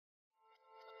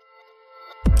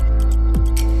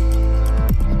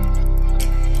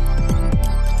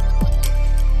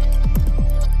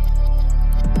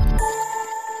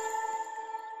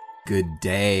Good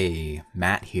day,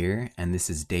 Matt here, and this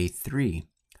is day 3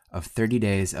 of 30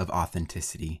 Days of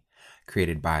Authenticity,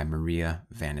 created by Maria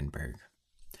Vandenberg.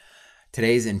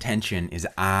 Today's intention is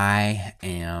I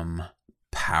am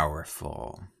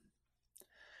powerful,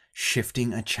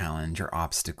 shifting a challenge or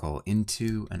obstacle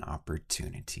into an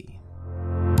opportunity.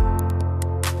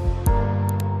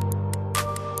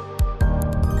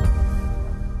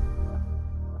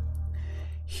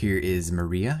 Here is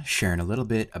Maria sharing a little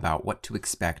bit about what to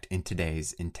expect in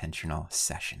today's intentional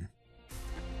session.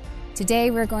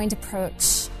 Today, we're going to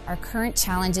approach our current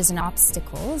challenges and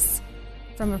obstacles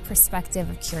from a perspective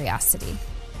of curiosity.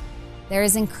 There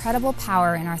is incredible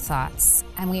power in our thoughts,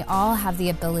 and we all have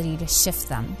the ability to shift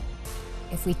them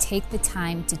if we take the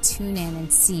time to tune in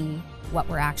and see what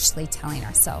we're actually telling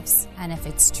ourselves and if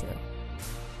it's true.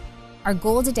 Our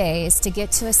goal today is to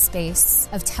get to a space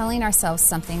of telling ourselves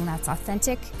something that's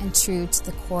authentic and true to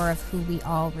the core of who we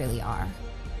all really are.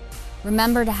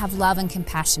 Remember to have love and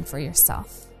compassion for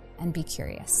yourself and be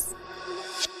curious.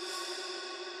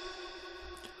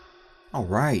 All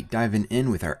right, diving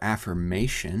in with our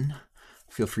affirmation.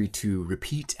 Feel free to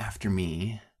repeat after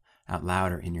me out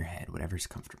loud or in your head, whatever's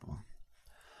comfortable.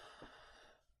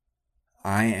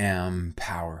 I am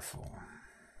powerful.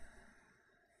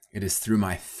 It is through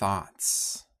my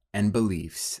thoughts and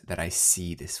beliefs that I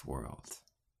see this world.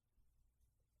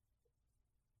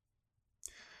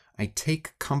 I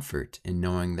take comfort in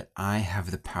knowing that I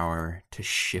have the power to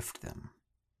shift them.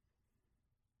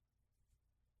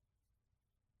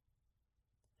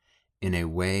 In a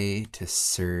way to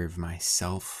serve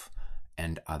myself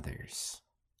and others.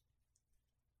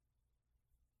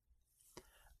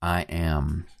 I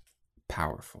am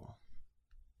powerful.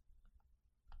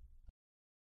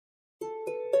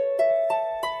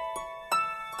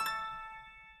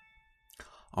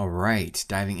 All right,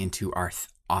 diving into our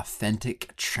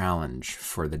authentic challenge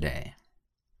for the day.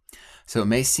 So it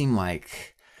may seem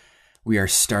like we are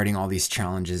starting all these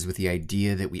challenges with the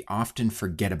idea that we often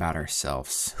forget about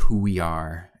ourselves, who we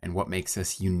are, and what makes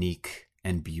us unique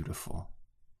and beautiful.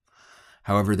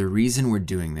 However, the reason we're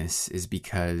doing this is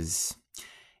because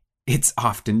it's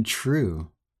often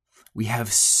true. We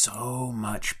have so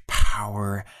much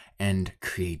power and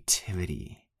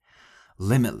creativity.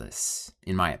 Limitless,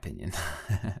 in my opinion.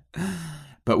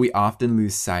 But we often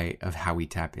lose sight of how we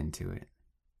tap into it.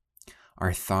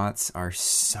 Our thoughts are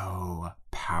so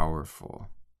powerful.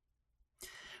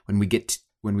 When we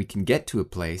can get to a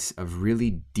place of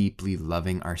really deeply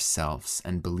loving ourselves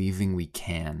and believing we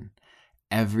can,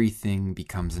 everything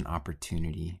becomes an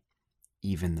opportunity,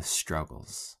 even the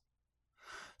struggles.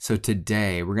 So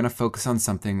today, we're going to focus on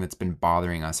something that's been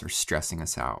bothering us or stressing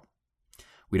us out.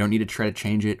 We don't need to try to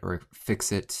change it or fix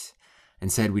it.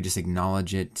 Instead, we just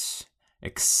acknowledge it,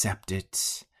 accept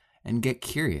it, and get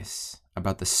curious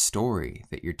about the story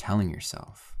that you're telling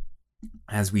yourself.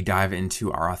 As we dive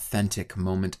into our authentic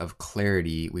moment of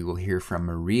clarity, we will hear from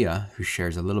Maria, who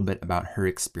shares a little bit about her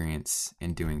experience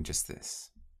in doing just this.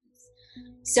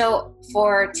 So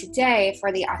for today,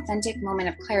 for the authentic moment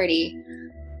of clarity,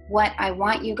 what I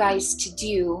want you guys to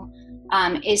do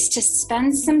is to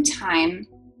spend some time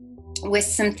with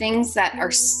some things that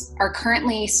are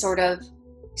currently sort of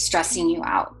stressing you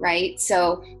out, right?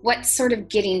 So what's sort of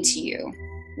getting to you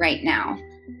right now?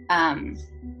 And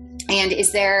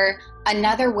is there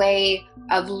another way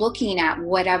of looking at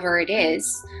whatever it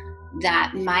is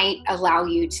that might allow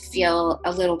you to feel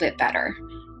a little bit better?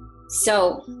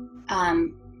 So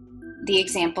the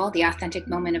example, the authentic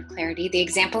moment of clarity, the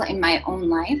example in my own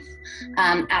life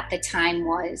at the time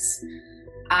was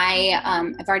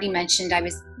I've already mentioned I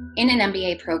was in an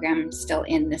MBA program, still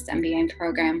in this MBA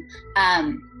program,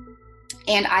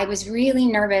 and I was really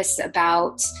nervous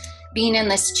about being in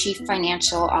this chief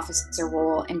financial officer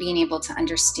role and being able to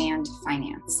understand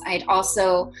finance. I had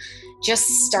also just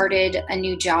started a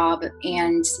new job,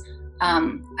 and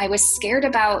I was scared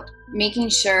about making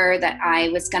sure that I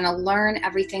was going to learn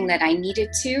everything that I needed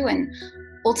to and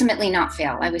ultimately not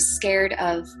fail. I was scared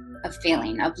of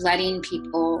failing, of letting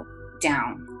people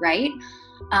down, right?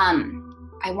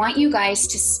 I want you guys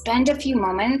to spend a few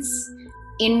moments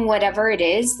in whatever it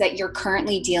is that you're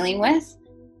currently dealing with,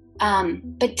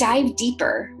 but dive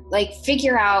deeper, like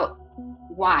figure out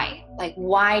why. Like,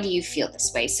 why do you feel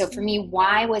this way? So for me,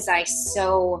 why was I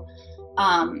so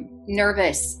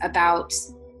nervous about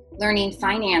learning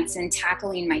finance and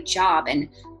tackling my job? And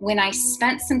when I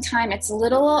spent some time, it's a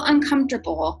little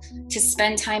uncomfortable to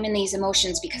spend time in these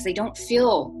emotions because they don't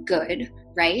feel good,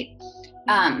 right?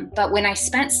 But when I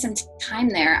spent some time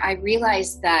there, I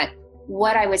realized that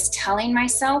what I was telling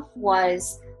myself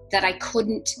was that I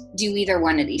couldn't do either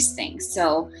one of these things.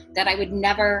 So that I would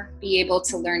never be able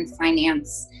to learn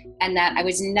finance, and that I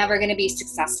was never going to be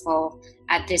successful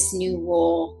at this new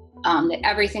role, that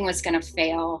everything was going to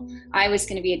fail. I was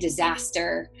going to be a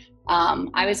disaster.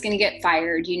 I was going to get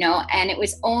fired, and it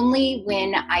was only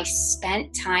when I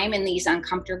spent time in these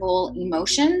uncomfortable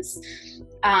emotions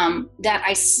that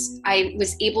I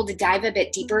was able to dive a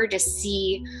bit deeper to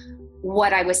see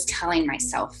what I was telling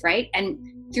myself, right?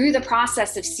 And through the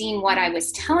process of seeing what I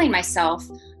was telling myself,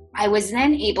 I was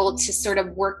then able to sort of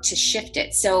work to shift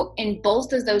it. So in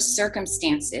both of those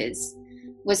circumstances,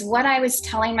 was what I was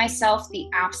telling myself the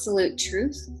absolute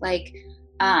truth? Like,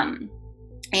 am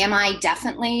I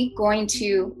definitely going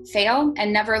to fail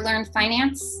and never learn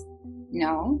finance?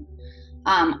 No.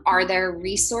 Are there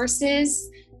resources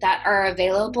that are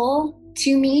available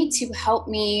to me to help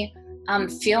me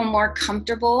feel more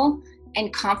comfortable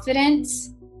and confident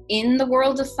in the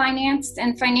world of finance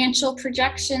and financial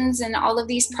projections and all of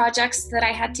these projects that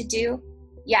I had to do?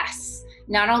 Yes.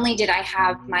 Not only did I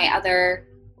have my other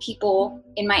people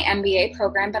in my MBA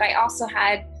program, but I also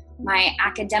had my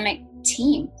academic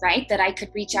team, right, that I could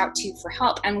reach out to for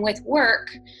help. And with work,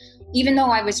 even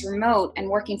though I was remote and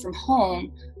working from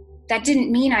home, that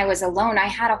didn't mean I was alone. I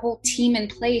had a whole team in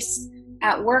place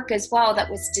at work as well that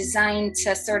was designed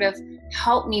to sort of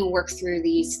help me work through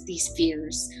these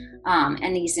fears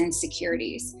and these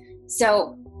insecurities.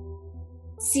 So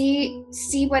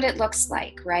see what it looks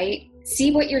like, right?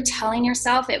 See what you're telling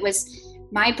yourself.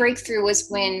 My breakthrough was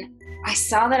when I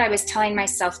saw that I was telling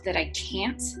myself that I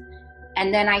can't,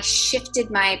 and then I shifted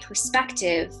my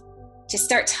perspective to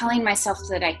start telling myself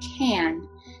that I can,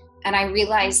 and I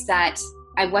realized that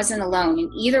I wasn't alone in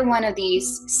either one of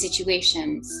these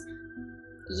situations.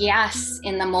 Yes,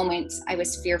 in the moment I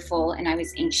was fearful and I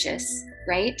was anxious,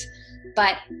 right?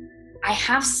 But I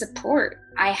have support.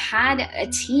 I had a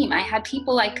team. I had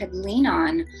people I could lean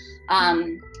on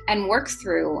and work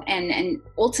through and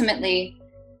ultimately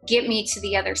get me to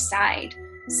the other side.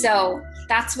 So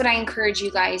that's what I encourage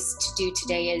you guys to do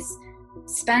today, is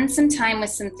spend some time with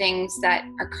some things that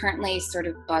are currently sort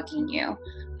of bugging you,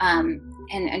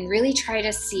 and really try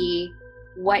to see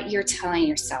what you're telling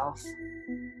yourself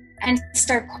and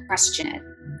start questioning it.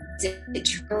 Is it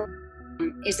true?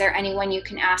 Is there anyone you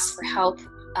can ask for help?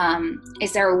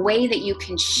 Is there a way that you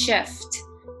can shift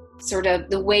sort of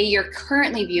the way you're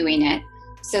currently viewing it,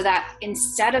 so that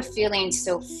instead of feeling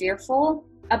so fearful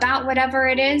about whatever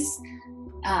it is,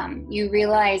 you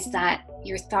realize that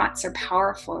your thoughts are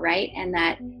powerful, right? And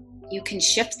that you can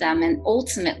shift them. And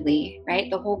ultimately, right,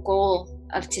 the whole goal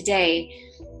of today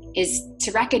is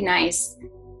to recognize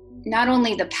not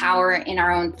only the power in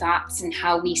our own thoughts and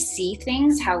how we see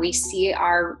things, how we see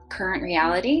our current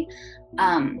reality,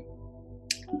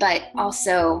 but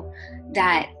also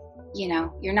that,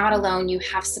 you're not alone. You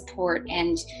have support,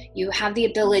 and you have the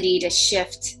ability to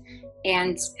shift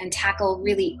and tackle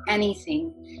really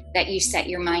anything that you set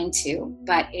your mind to.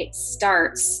 But it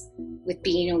starts with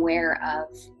being aware of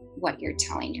what you're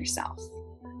telling yourself.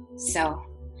 So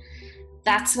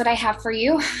that's what I have for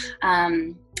you.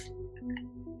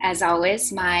 As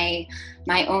always, my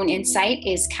own insight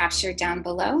is captured down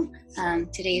below.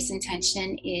 Today's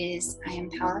intention is I am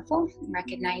powerful,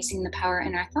 recognizing the power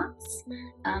in our thoughts,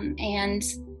 and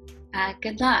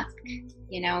good luck.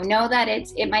 Know that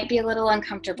it might be a little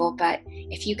uncomfortable, but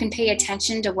if you can pay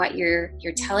attention to what you're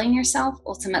telling yourself,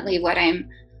 ultimately what I'm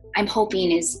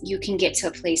hoping is you can get to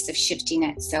a place of shifting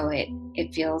it so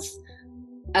it feels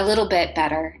a little bit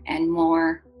better and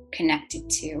more connected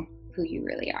to who you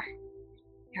really are.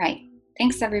 All right.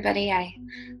 Thanks, everybody. I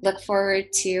look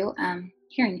forward to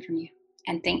hearing from you.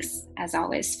 And thanks, as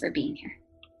always, for being here.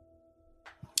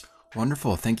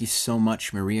 Wonderful. Thank you so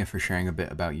much, Maria, for sharing a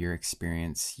bit about your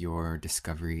experience, your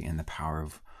discovery, and the power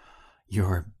of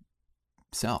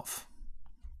yourself.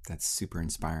 That's super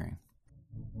inspiring.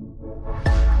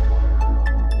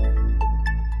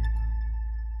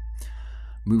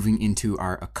 Moving into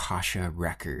our Akasha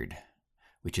record,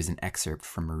 which is an excerpt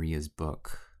from Maria's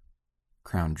book,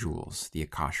 Crown Jewels, the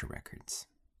Akasha Records.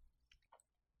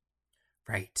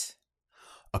 Right.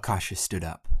 Akasha stood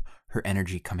up, her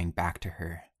energy coming back to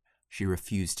her. She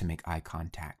refused to make eye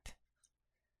contact.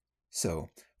 So,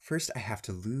 first I have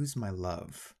to lose my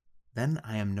love. Then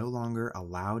I am no longer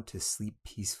allowed to sleep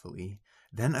peacefully.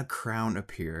 Then a crown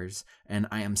appears, and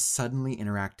I am suddenly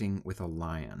interacting with a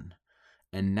lion.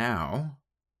 And now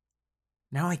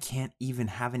I can't even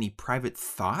have any private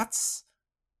thoughts?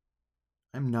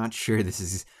 I'm not sure this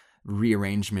is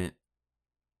rearrangement.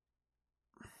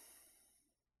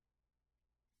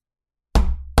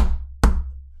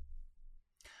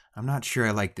 I'm not sure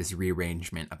I like this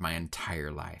rearrangement of my entire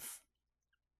life.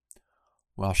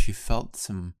 While she felt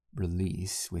some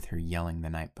release with her yelling the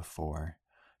night before,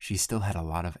 she still had a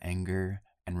lot of anger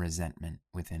and resentment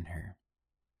within her.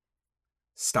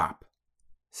 "Stop,"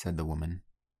 said the woman.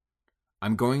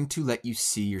 "I'm going to let you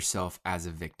see yourself as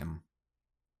a victim."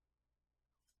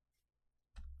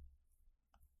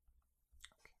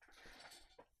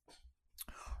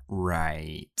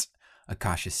 Right.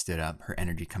 Akasha stood up, her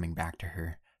energy coming back to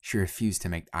her. She refused to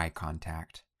make eye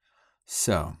contact.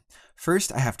 "So,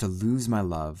 first I have to lose my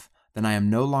love, then I am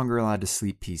no longer allowed to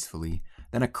sleep peacefully,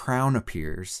 then a crown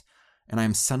appears, and I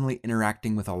am suddenly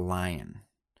interacting with a lion.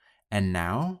 And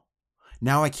now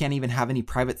I can't even have any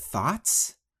private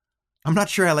thoughts? I'm not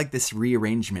sure I like this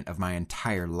rearrangement of my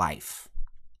entire life."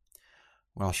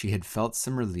 While she had felt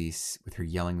some release with her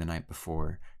yelling the night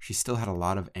before, she still had a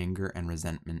lot of anger and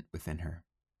resentment within her.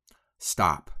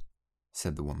 "Stop,"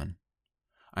 said the woman.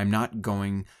 "I'm not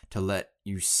going to let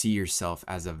you see yourself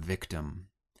as a victim.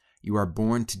 You are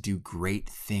born to do great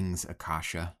things,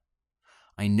 Akasha.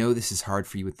 I know this is hard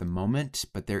for you at the moment,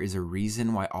 but there is a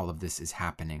reason why all of this is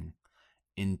happening.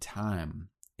 In time,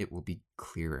 it will be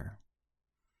clearer."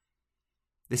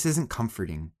 "This isn't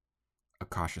comforting,"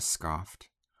 Akasha scoffed,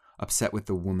 upset with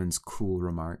the woman's cool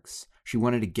remarks. She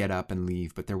wanted to get up and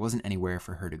leave, but there wasn't anywhere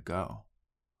for her to go.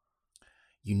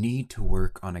 "You need to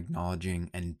work on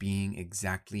acknowledging and being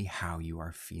exactly how you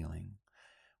are feeling,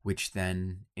 which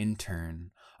then, in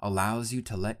turn, allows you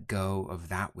to let go of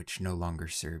that which no longer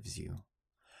serves you.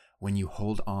 When you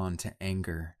hold on to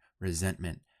anger,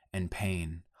 resentment, and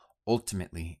pain,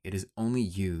 ultimately it is only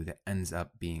you that ends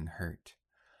up being hurt.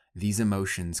 These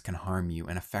emotions can harm you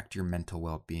and affect your mental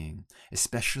well-being,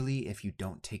 especially if you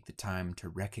don't take the time to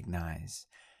recognize,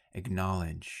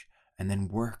 acknowledge, and then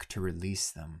work to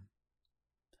release them.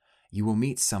 You will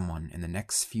meet someone in the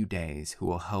next few days who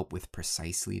will help with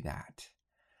precisely that,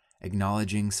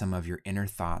 acknowledging some of your inner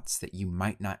thoughts that you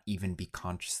might not even be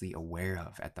consciously aware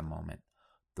of at the moment,"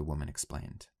 the woman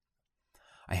explained.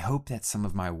 "I hope that some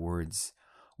of my words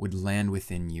would land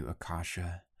within you,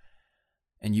 Akasha,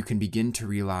 and you can begin to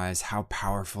realize how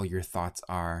powerful your thoughts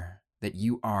are, that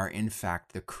you are, in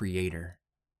fact, the creator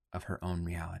of her own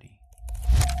reality."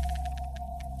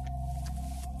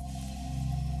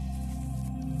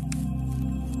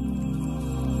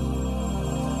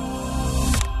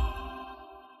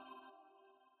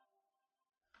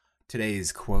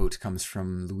 Today's quote comes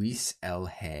from Louise L.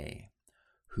 Hay,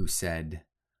 who said,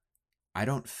 "I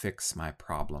don't fix my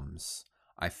problems.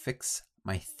 I fix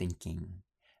my thinking,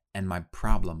 and my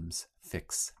problems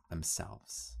fix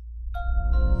themselves."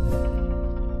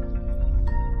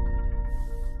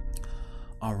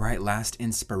 All right, last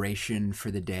inspiration for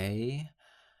the day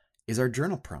is our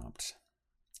journal prompt.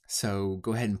 So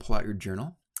go ahead and pull out your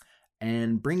journal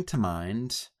and bring to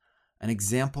mind an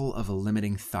example of a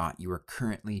limiting thought you are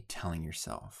currently telling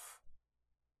yourself.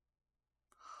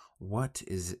 What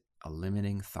is a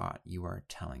limiting thought you are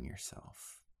telling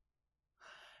yourself?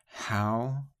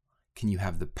 How can you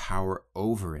have the power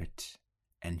over it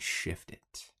and shift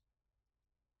it?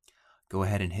 Go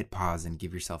ahead and hit pause and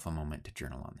give yourself a moment to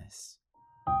journal on this.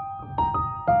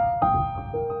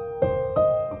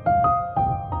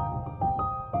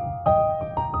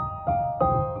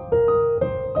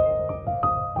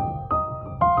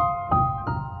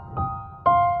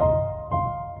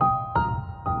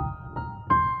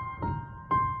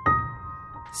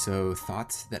 So,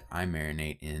 thoughts that I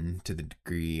marinate in to the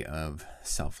degree of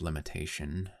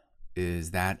self-limitation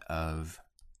is that of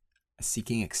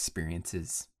seeking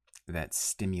experiences that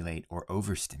stimulate or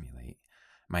overstimulate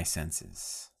my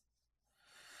senses,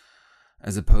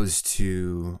 as opposed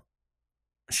to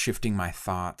shifting my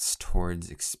thoughts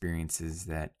towards experiences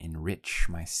that enrich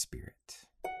my spirit.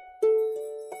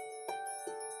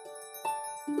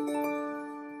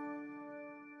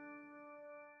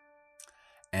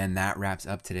 And that wraps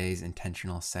up today's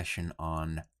intentional session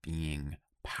on being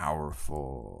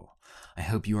powerful. I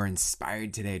hope you are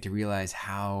inspired today to realize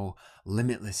how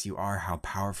limitless you are, how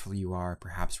powerful you are,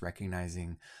 perhaps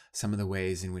recognizing some of the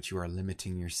ways in which you are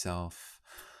limiting yourself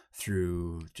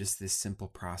through just this simple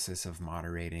process of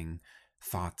moderating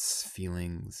thoughts,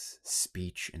 feelings,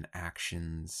 speech, and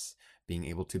actions, being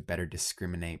able to better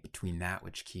discriminate between that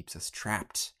which keeps us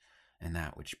trapped and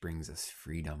that which brings us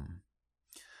freedom.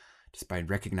 Just by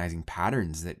recognizing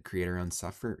patterns that create our own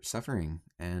suffering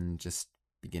and just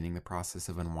beginning the process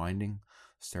of unwinding,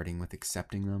 starting with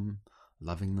accepting them,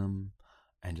 loving them,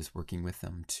 and just working with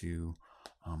them to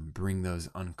bring those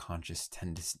unconscious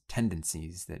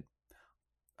tendencies that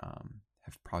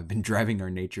have probably been driving our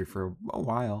nature for a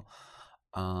while,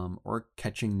 or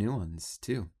catching new ones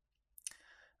too.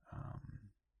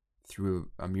 through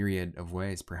a myriad of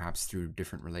ways, perhaps through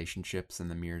different relationships and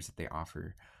the mirrors that they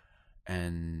offer,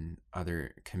 and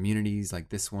other communities like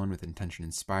this one with Intention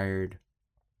Inspired,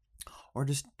 or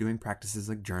just doing practices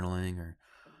like journaling, or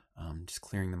just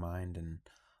clearing the mind and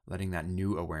letting that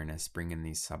new awareness bring in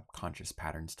these subconscious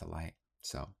patterns to light.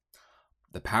 So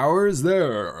the power is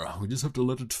there. We just have to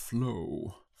let it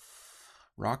flow.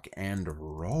 Rock and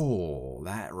roll.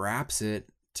 That wraps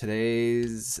it.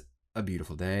 Today's a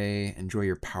beautiful day. Enjoy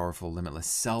your powerful, limitless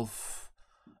self.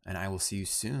 And I will see you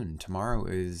soon. Tomorrow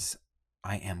is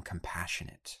I Am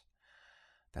Compassionate.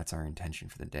 That's our intention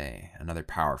for the day. Another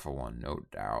powerful one, no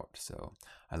doubt. So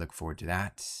I look forward to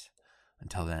that.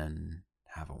 Until then,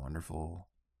 have a wonderful,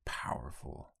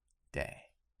 powerful day.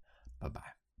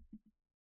 Bye-bye.